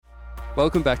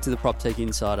Welcome back to the PropTech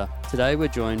Insider. Today we're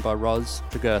joined by Ros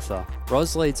Jugurtha.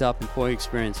 Ros leads up employee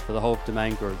experience for the whole of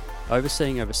Domain Group,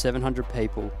 overseeing over 700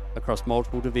 people across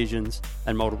multiple divisions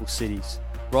and multiple cities.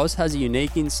 Ros has a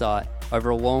unique insight over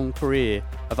a long career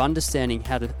of understanding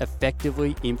how to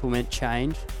effectively implement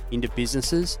change into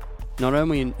businesses, not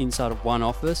only inside of one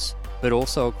office, but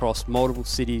also across multiple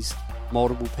cities,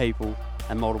 multiple people,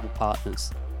 and multiple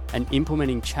partners, and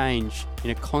implementing change in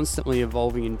a constantly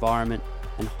evolving environment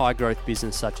and high-growth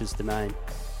business such as Domain.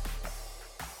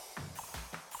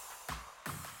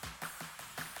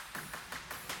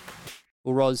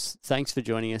 Well, Ros, thanks for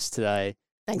joining us today.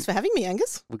 Thanks for having me,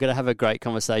 Angus. We're going to have a great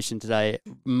conversation today,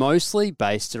 mostly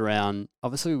based around,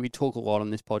 obviously we talk a lot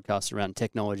on this podcast around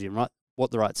technology and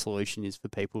what the right solution is for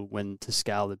people when to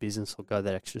scale the business or go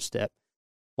that extra step.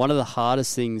 One of the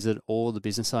hardest things that all the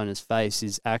business owners face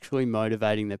is actually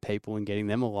motivating their people and getting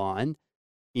them aligned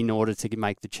in order to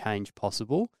make the change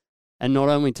possible. And not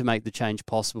only to make the change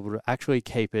possible, but to actually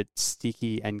keep it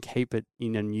sticky and keep it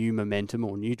in a new momentum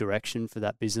or new direction for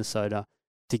that business owner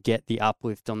to get the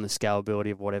uplift on the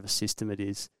scalability of whatever system it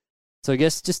is. So I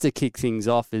guess just to kick things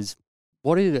off is,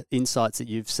 what are the insights that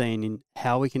you've seen in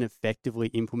how we can effectively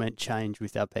implement change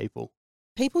with our people?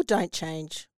 People don't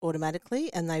change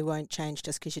automatically, and they won't change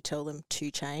just because you tell them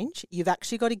to change. You've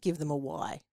actually got to give them a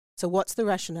why. So what's the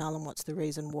rationale and what's the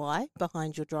reason why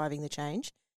behind your driving the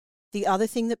change? The other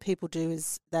thing that people do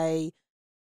is they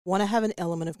want to have an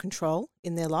element of control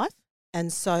in their life.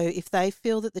 And so if they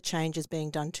feel that the change is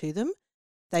being done to them,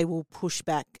 they will push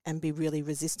back and be really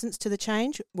resistant to the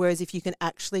change. Whereas if you can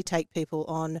actually take people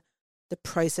on the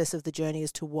process of the journey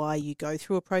as to why you go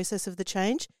through a process of the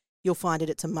change, you'll find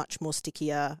it's a much more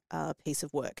stickier piece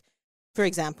of work. For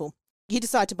example, you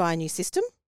decide to buy a new system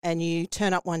and you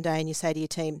turn up one day and you say to your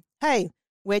team, hey,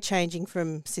 we're changing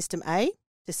from system A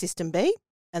to system B.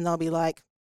 And they'll be like,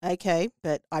 okay,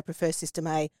 but I prefer system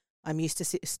A. I'm used to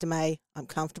system A. I'm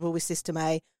comfortable with system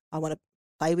A. I want to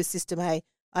play with system A.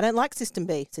 I don't like system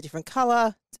B. It's a different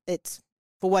color. It's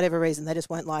for whatever reason, they just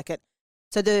won't like it.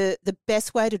 So the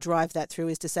best way to drive that through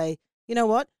is to say, you know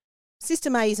what?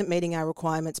 System A isn't meeting our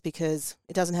requirements because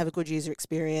it doesn't have a good user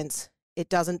experience. It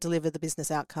doesn't deliver the business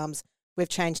outcomes. We've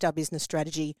changed our business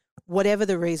strategy, whatever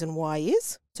the reason why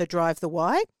is. So drive the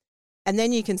why. And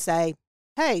then you can say,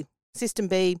 hey, system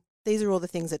B, these are all the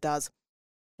things it does.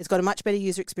 It's got a much better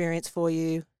user experience for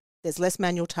you. There's less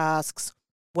manual tasks,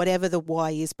 whatever the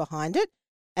why is behind it.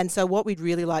 And so what we'd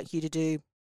really like you to do,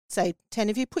 say 10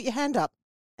 of you, put your hand up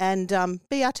and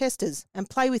be our testers and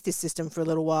play with this system for a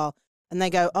little while. And they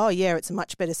go, oh yeah, it's a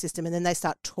much better system. And then they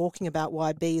start talking about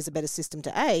why B is a better system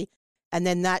to A. And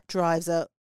then that drives a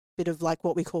bit of like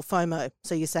what we call FOMO.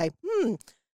 So you say,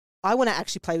 I want to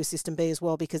actually play with system B as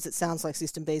well because it sounds like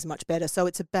system B is much better. So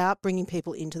it's about bringing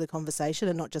people into the conversation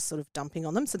and not just sort of dumping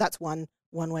on them. So that's one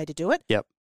way to do it. Yep.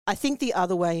 I think the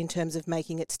other way in terms of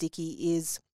making it sticky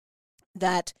is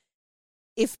that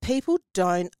if people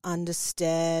don't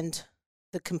understand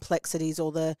the complexities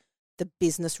or the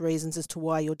business reasons as to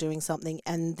why you're doing something,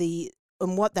 and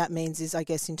what that means is, I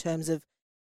guess, in terms of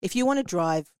if you want to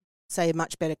drive, say, a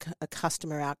much better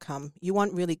customer outcome, you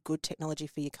want really good technology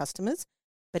for your customers.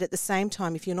 But at the same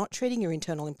time, if you're not treating your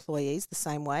internal employees the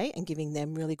same way and giving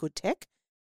them really good tech,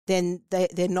 then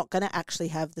they're not going to actually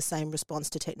have the same response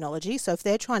to technology. So if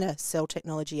they're trying to sell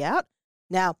technology out,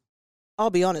 now, I'll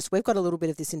be honest, we've got a little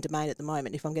bit of this in Domain at the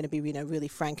moment. If I'm going to be really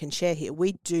frank and share here,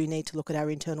 we do need to look at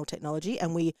our internal technology,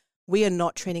 and we are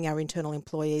not treating our internal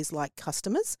employees like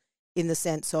customers in the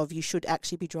sense of you should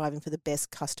actually be driving for the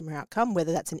best customer outcome,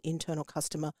 whether that's an internal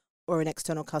customer or an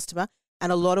external customer.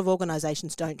 And a lot of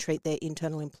organisations don't treat their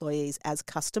internal employees as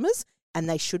customers, and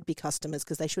they should be customers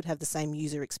because they should have the same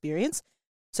user experience.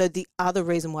 So the other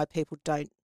reason why people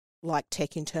don't like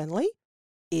tech internally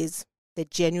is they're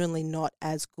genuinely not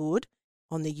as good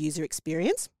on the user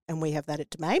experience, and we have that at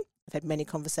Domain. I've had many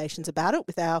conversations about it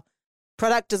with our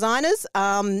product designers,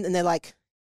 and they're like,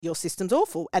 your system's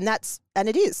awful. And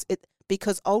it is,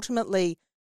 because ultimately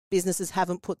businesses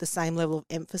haven't put the same level of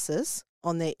emphasis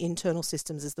on their internal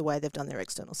systems as the way they've done their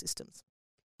external systems.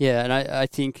 Yeah, and I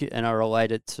think, and I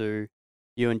relate it to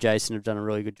you and Jason have done a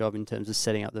really good job in terms of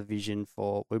setting up the vision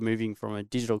for, we're moving from a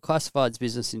digital classifieds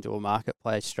business into a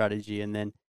marketplace strategy, and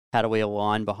then how do we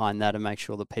align behind that and make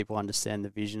sure that people understand the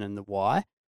vision and the why?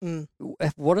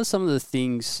 What are some of the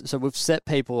things, so we've set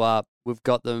people up, we've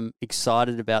got them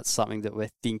excited about something that we're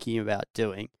thinking about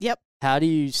doing. Yep. How do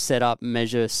you set up,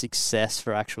 measure success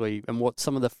for actually, and what's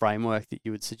some of the framework that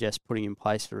you would suggest putting in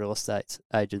place for real estate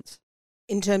agents?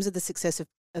 In terms of the success of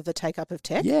the take-up of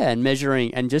tech? Yeah, and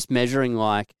measuring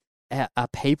like, are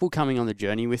people coming on the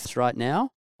journey with us right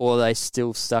now? or are they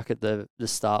still stuck at the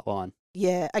start line?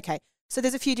 Yeah, okay. So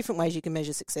there's a few different ways you can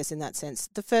measure success in that sense.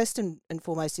 The first and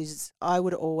foremost is I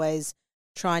would always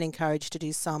try and encourage to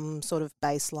do some sort of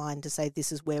baseline to say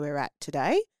this is where we're at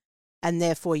today, and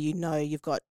therefore you've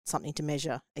got something to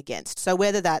measure against. So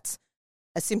whether that's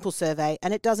a simple survey,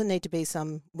 and it doesn't need to be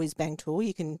some whiz-bang tool,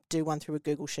 you can do one through a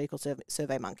Google Sheet or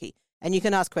SurveyMonkey, and you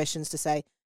can ask questions to say,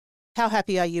 how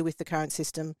happy are you with the current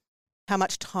system? How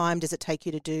much time does it take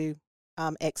you to do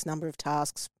X number of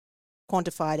tasks,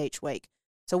 quantified each week?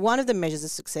 So one of the measures of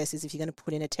success is if you're going to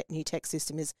put in a new tech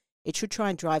system is it should try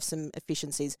and drive some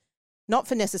efficiencies, not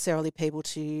for necessarily people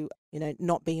to,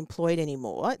 not be employed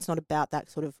anymore. It's not about that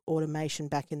sort of automation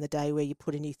back in the day where you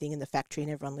put a new thing in the factory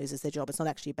and everyone loses their job. It's not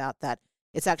actually about that.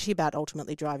 It's actually about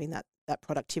ultimately driving that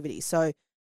productivity. So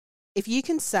if you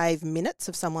can save minutes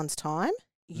of someone's time,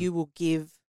 you will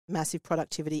give massive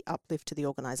productivity uplift to the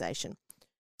organisation.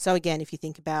 So again, if you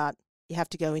think about, you have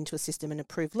to go into a system and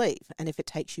approve leave. And if it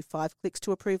takes you 5 clicks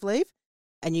to approve leave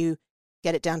and you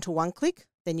get it down to 1 click,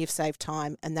 then you've saved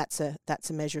time, and that's a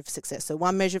measure of success. So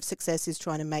one measure of success is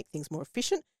trying to make things more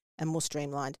efficient and more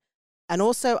streamlined. And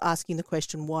also asking the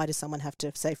question, why does someone have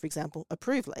to, say, for example,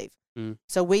 approve leave?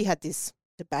 So we had this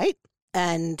debate,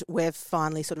 and we've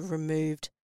finally sort of removed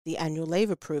the annual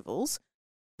leave approvals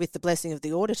with the blessing of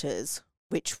the auditors,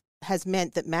 which has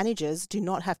meant that managers do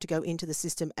not have to go into the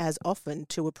system as often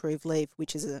to approve leave,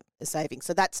 which is a saving.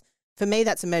 So that's, for me,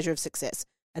 that's a measure of success.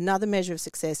 Another measure of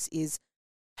success is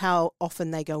how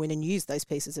often they go in and use those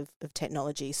pieces of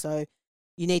technology. So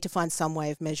you need to find some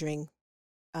way of measuring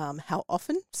how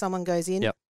often someone goes in.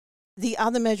 Yep. The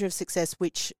other measure of success,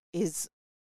 which is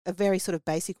a very sort of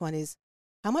basic one, is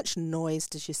how much noise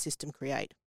does your system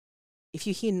create? If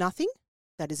you hear nothing,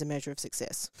 that is a measure of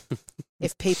success.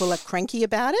 If people are cranky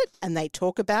about it and they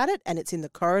talk about it and it's in the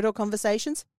corridor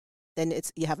conversations, then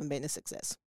you haven't been a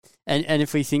success. And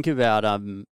if we think about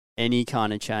any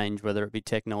kind of change, whether it be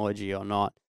technology or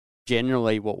not,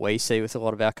 generally what we see with a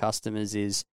lot of our customers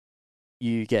is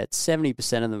you get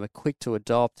 70% of them are quick to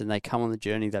adopt and they come on the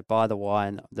journey, they buy the why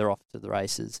and they're off to the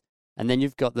races. And then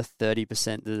you've got the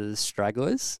 30% that are the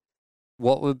stragglers.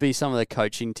 What would be some of the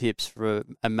coaching tips for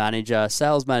a manager,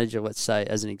 sales manager, let's say,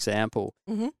 as an example,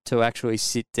 to actually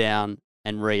sit down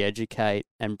and re-educate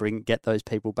and get those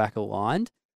people back aligned?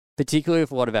 Particularly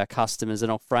with a lot of our customers,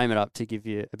 and I'll frame it up to give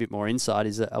you a bit more insight,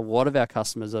 is that a lot of our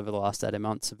customers over the last 18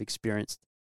 months have experienced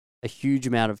a huge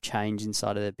amount of change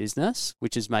inside of their business,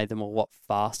 which has made them a lot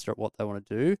faster at what they want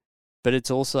to do. But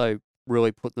it's also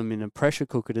really put them in a pressure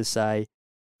cooker to say,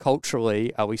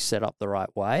 culturally, are we set up the right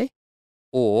way?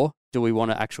 Or do we want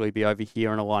to actually be over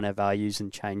here and align our values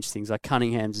and change things? Like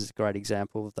Cunningham's is a great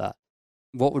example of that.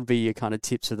 What would be your kind of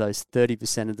tips for those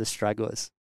 30% of the stragglers?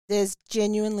 There's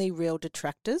genuinely real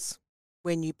detractors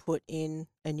when you put in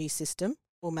a new system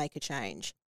or make a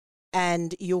change.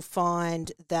 And you'll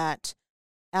find that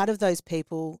out of those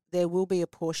people, there will be a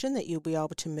portion that you'll be able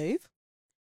to move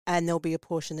and there'll be a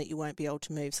portion that you won't be able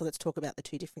to move. So let's talk about the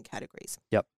two different categories.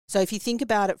 Yep. So if you think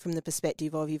about it from the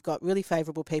perspective of you've got really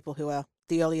favourable people who are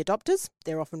the early adopters,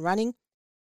 they're off and running.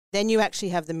 Then you actually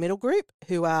have the middle group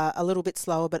who are a little bit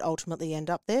slower but ultimately end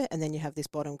up there. And then you have this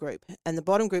bottom group. And the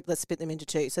bottom group, let's split them into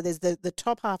two. So there's the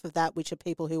top half of that, which are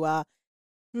people who are,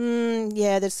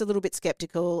 they're just a little bit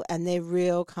skeptical and they're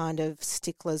real kind of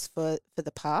sticklers for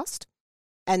the past.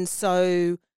 And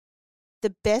so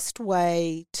the best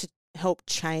way to help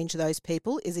change those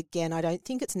people is, again, I don't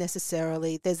think it's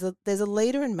necessarily, there's a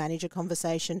leader and manager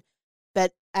conversation,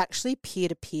 but actually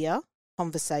peer-to-peer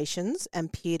conversations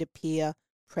and peer-to-peer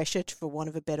pressure, for want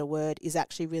of a better word, is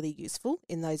actually really useful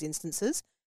in those instances.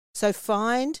 So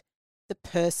find the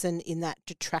person in that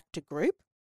detractor group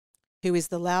who is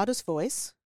the loudest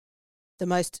voice, the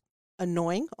most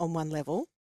annoying on one level,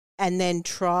 and then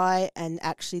try and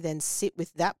actually then sit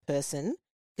with that person.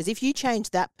 Because if you change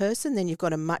that person, then you've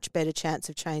got a much better chance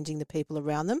of changing the people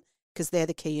around them because they're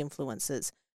the key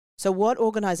influencers. So what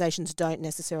organisations don't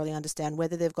necessarily understand,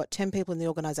 whether they've got 10 people in the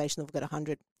organisation or they've got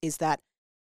 100, is that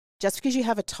just because you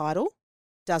have a title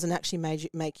doesn't actually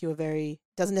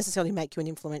doesn't necessarily make you an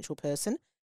influential person.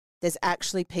 There's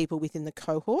actually people within the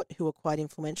cohort who are quite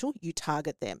influential. You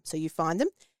target them. So you find them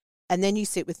and then you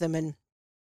sit with them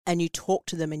and you talk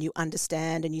to them and you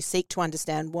understand and you seek to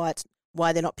understand why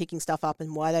they're not picking stuff up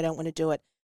and why they don't want to do it.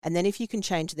 And then if you can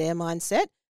change their mindset,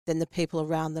 then the people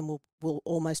around them will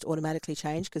almost automatically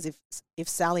change, because if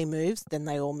Sally moves, then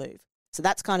they all move. So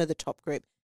that's kind of the top group.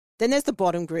 Then there's the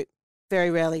bottom group. Very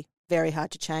rarely, very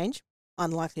hard to change,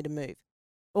 unlikely to move.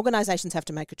 Organisations have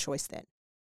to make a choice then.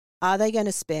 Are they going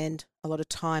to spend a lot of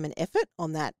time and effort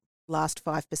on that last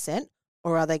 5%,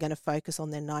 or are they going to focus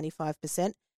on their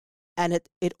 95%? And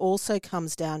it also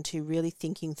comes down to really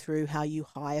thinking through how you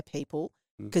hire people.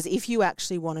 Because if you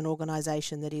actually want an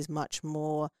organisation that is much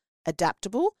more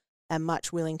adaptable and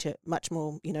much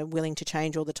more, willing to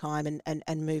change all the time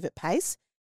and move at pace,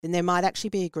 then there might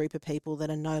actually be a group of people that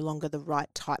are no longer the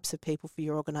right types of people for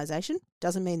your organisation.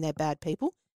 Doesn't mean they're bad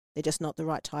people. They're just not the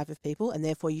right type of people. And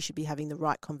therefore you should be having the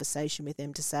right conversation with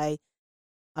them to say,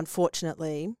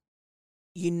 unfortunately,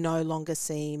 you no longer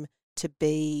seem to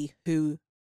be who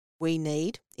we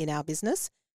need in our business.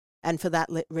 And for that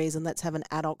reason, let's have an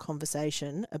adult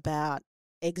conversation about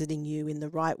exiting you in the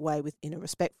right way, in a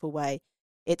respectful way.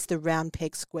 It's the round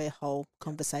peg, square hole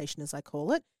conversation, as I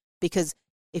call it. Because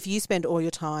if you spend all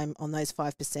your time on those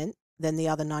 5%, then the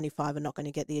other 95 are not going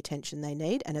to get the attention they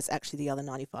need. And it's actually the other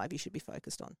 95 you should be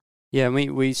focused on. Yeah,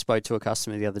 and we spoke to a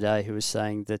customer the other day who was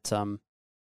saying that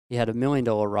he had $1 million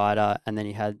rider and then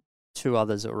he had two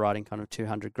others that were riding kind of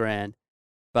 200 grand.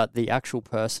 But the actual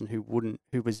person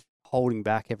who was holding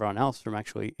back everyone else from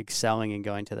actually excelling and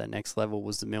going to that next level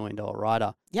was the $1 million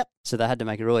rider. Yep. So they had to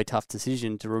make a really tough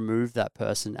decision to remove that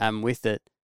person, and with it,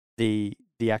 the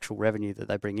actual revenue that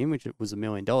they bring in, which was $1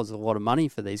 million, a lot of money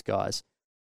for these guys.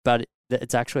 But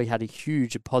it's actually had a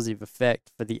huge positive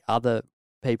effect for the other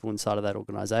people inside of that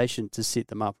organisation to sit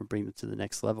them up and bring them to the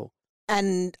next level.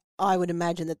 And I would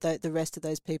imagine that the rest of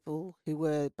those people who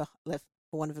were left,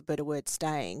 for want of a better word,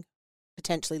 staying,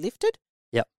 potentially lifted.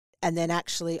 Yep. And then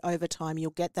actually over time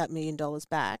you'll get that $1 million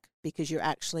back because you're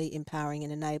actually empowering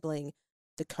and enabling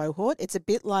the cohort. It's a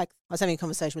bit like, I was having a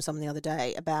conversation with someone the other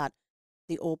day about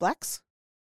the All Blacks.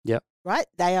 Yep. Right?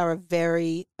 They are a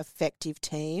very effective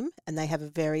team and they have a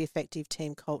very effective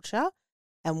team culture.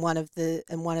 And one of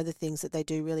the things that they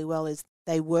do really well is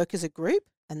they work as a group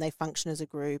and they function as a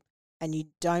group, and you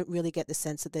don't really get the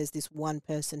sense that there's this one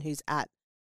person who's at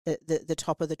the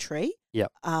top of the tree.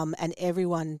 Yep. And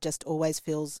everyone just always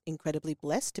feels incredibly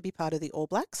blessed to be part of the All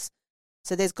Blacks.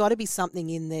 So there's got to be something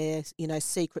in their,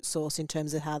 secret sauce in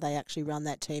terms of how they actually run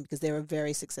that team, because they're a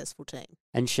very successful team.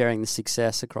 And sharing the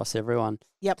success across everyone.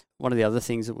 Yep. One of the other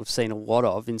things that we've seen a lot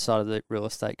of inside of the real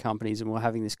estate companies, and we're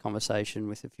having this conversation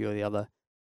with a few of the other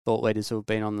thought leaders who have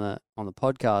been on the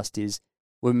podcast, is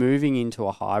we're moving into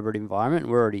a hybrid environment.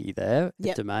 We're already there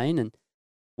at Domain, and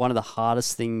one of the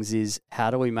hardest things is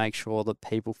how do we make sure that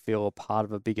people feel a part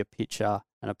of a bigger picture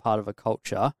and a part of a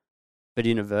culture, but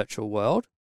in a virtual world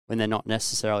when they're not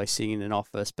necessarily sitting in an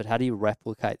office. But how do you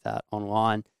replicate that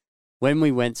online? When we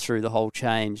went through the whole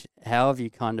change, how have you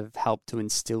kind of helped to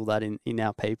instill that in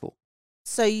our people?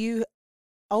 So you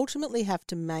ultimately have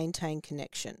to maintain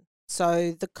connection.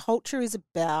 So the culture is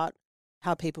about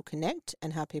how people connect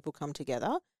and how people come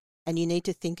together. And you need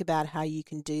to think about how you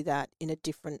can do that in a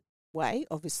different way,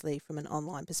 obviously from an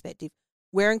online perspective.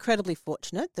 We're incredibly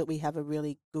fortunate that we have a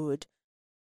really good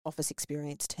office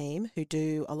experience team who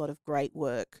do a lot of great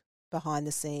work behind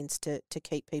the scenes to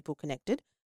keep people connected.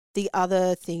 The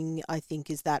other thing I think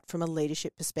is that from a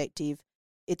leadership perspective,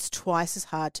 it's twice as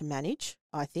hard to manage,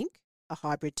 I think, a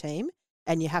hybrid team.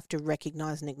 And you have to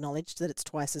recognise and acknowledge that it's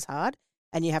twice as hard.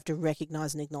 And you have to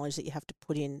recognise and acknowledge that you have to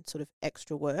put in sort of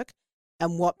extra work.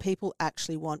 And what people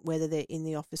actually want, whether they're in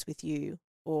the office with you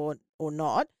or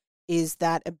not, is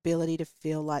that ability to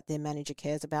feel like their manager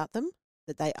cares about them,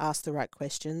 that they ask the right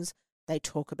questions, they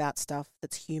talk about stuff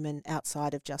that's human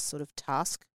outside of just sort of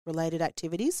task-related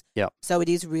activities. Yep. So it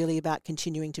is really about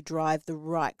continuing to drive the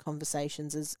right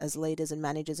conversations as leaders and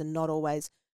managers, and not always,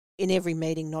 in every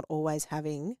meeting, not always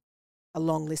having a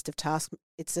long list of tasks.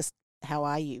 It's just, how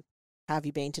are you? How have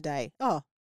you been today? Oh,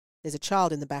 there's a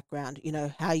child in the background.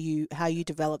 How you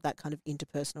develop that kind of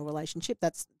interpersonal relationship.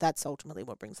 That's ultimately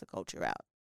what brings the culture out.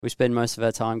 We spend most of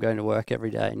our time going to work every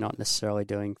day, not necessarily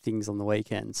doing things on the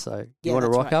weekends. So you want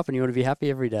to rock up and you want to be happy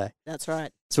every day. That's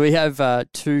right. So we have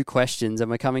 2 questions,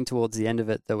 and we're coming towards the end of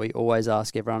it, that we always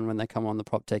ask everyone when they come on the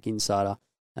PropTech Insider.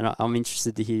 And I'm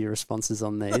interested to hear your responses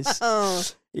on these.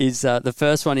 The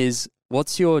first one is,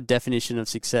 what's your definition of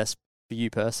success for you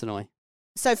personally?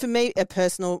 So for me,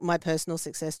 my personal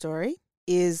success story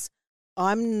is,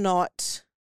 I'm not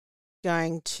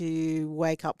going to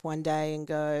wake up one day and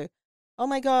go, oh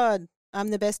my God,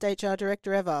 I'm the best HR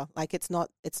director ever. Like, it's not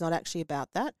actually about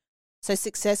that. So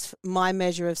success, my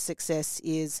measure of success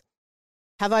is,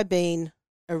 have I been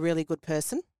a really good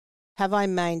person? Have I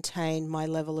maintained my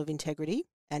level of integrity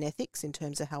and ethics in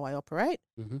terms of how I operate?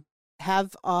 Mm-hmm.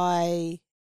 Have I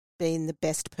been the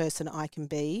best person I can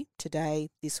be today,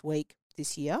 this week,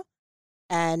 this year?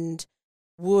 And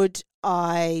would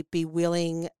I be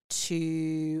willing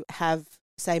to have,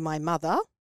 say, my mother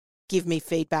give me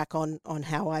feedback on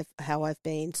how I've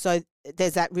been? So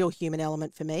there's that real human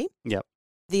element for me. Yep.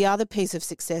 The other piece of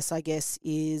success, I guess,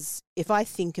 is if I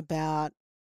think about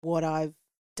what I've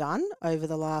done over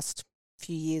the last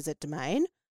few years at Domain,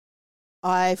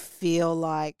 I feel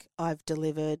like I've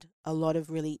delivered a lot of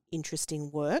really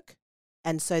interesting work.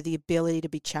 And so the ability to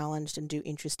be challenged and do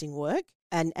interesting work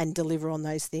and deliver on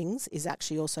those things is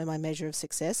actually also my measure of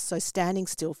success. So standing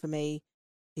still for me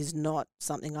is not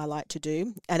something I like to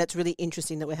do. And it's really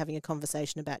interesting that we're having a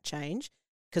conversation about change,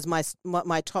 because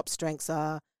my top strengths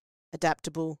are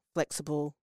adaptable,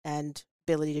 flexible, and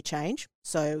ability to change.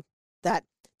 So that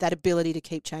ability to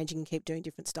keep changing and keep doing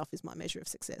different stuff is my measure of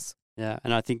success. Yeah,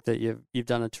 and I think that you've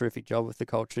done a terrific job with the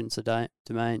culture in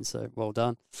Domain, so well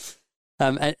done.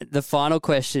 And the final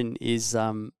question is,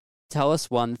 tell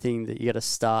us one thing that you got to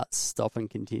start, stop, and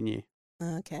continue.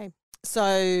 Okay.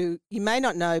 So you may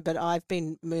not know, but I've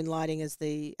been moonlighting as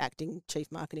the acting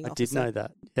chief marketing officer. I did know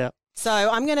that, yeah. So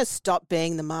I'm going to stop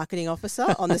being the marketing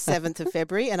officer on the 7th of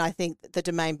February, and I think the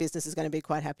Domain business is going to be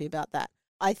quite happy about that.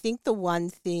 I think the one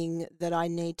thing that I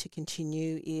need to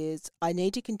continue is I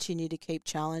need to continue to keep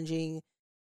challenging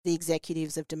the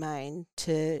executives of Domain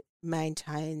to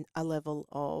maintain a level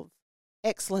of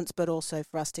excellence, but also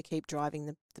for us to keep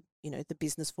driving the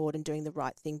business forward and doing the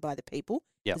right thing by the people.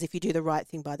 Because if you do the right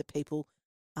thing by the people,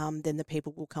 then the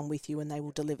people will come with you and they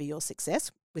will deliver your success.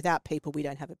 Without people, we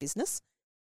don't have a business.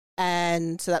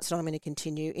 And so that's what I'm going to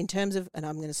continue in terms of, and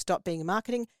I'm going to stop being a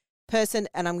marketing person,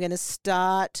 and I'm going to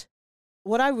start.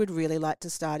 What I would really like to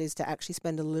start is to actually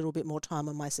spend a little bit more time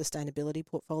on my sustainability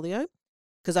portfolio,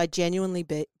 because I genuinely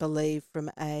believe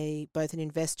from both an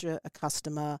investor, a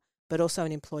customer, but also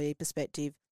an employee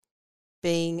perspective,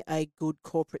 being a good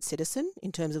corporate citizen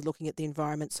in terms of looking at the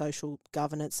environment, social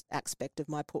governance aspect of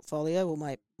my portfolio or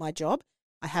my job.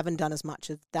 I haven't done as much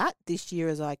of that this year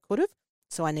as I could have,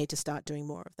 so I need to start doing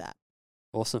more of that.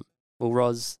 Awesome. Well,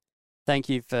 Roz, thank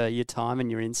you for your time and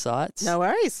your insights. No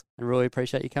worries. I really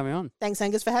appreciate you coming on. Thanks,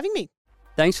 Angus, for having me.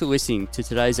 Thanks for listening to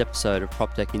today's episode of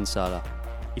PropTech Insider.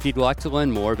 If you'd like to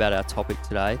learn more about our topic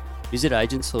today, visit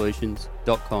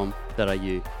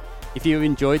agentsolutions.com.au. If you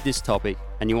enjoyed this topic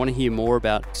and you want to hear more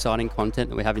about exciting content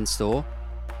that we have in store,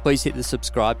 please hit the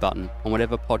subscribe button on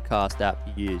whatever podcast app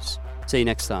you use. See you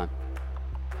next time.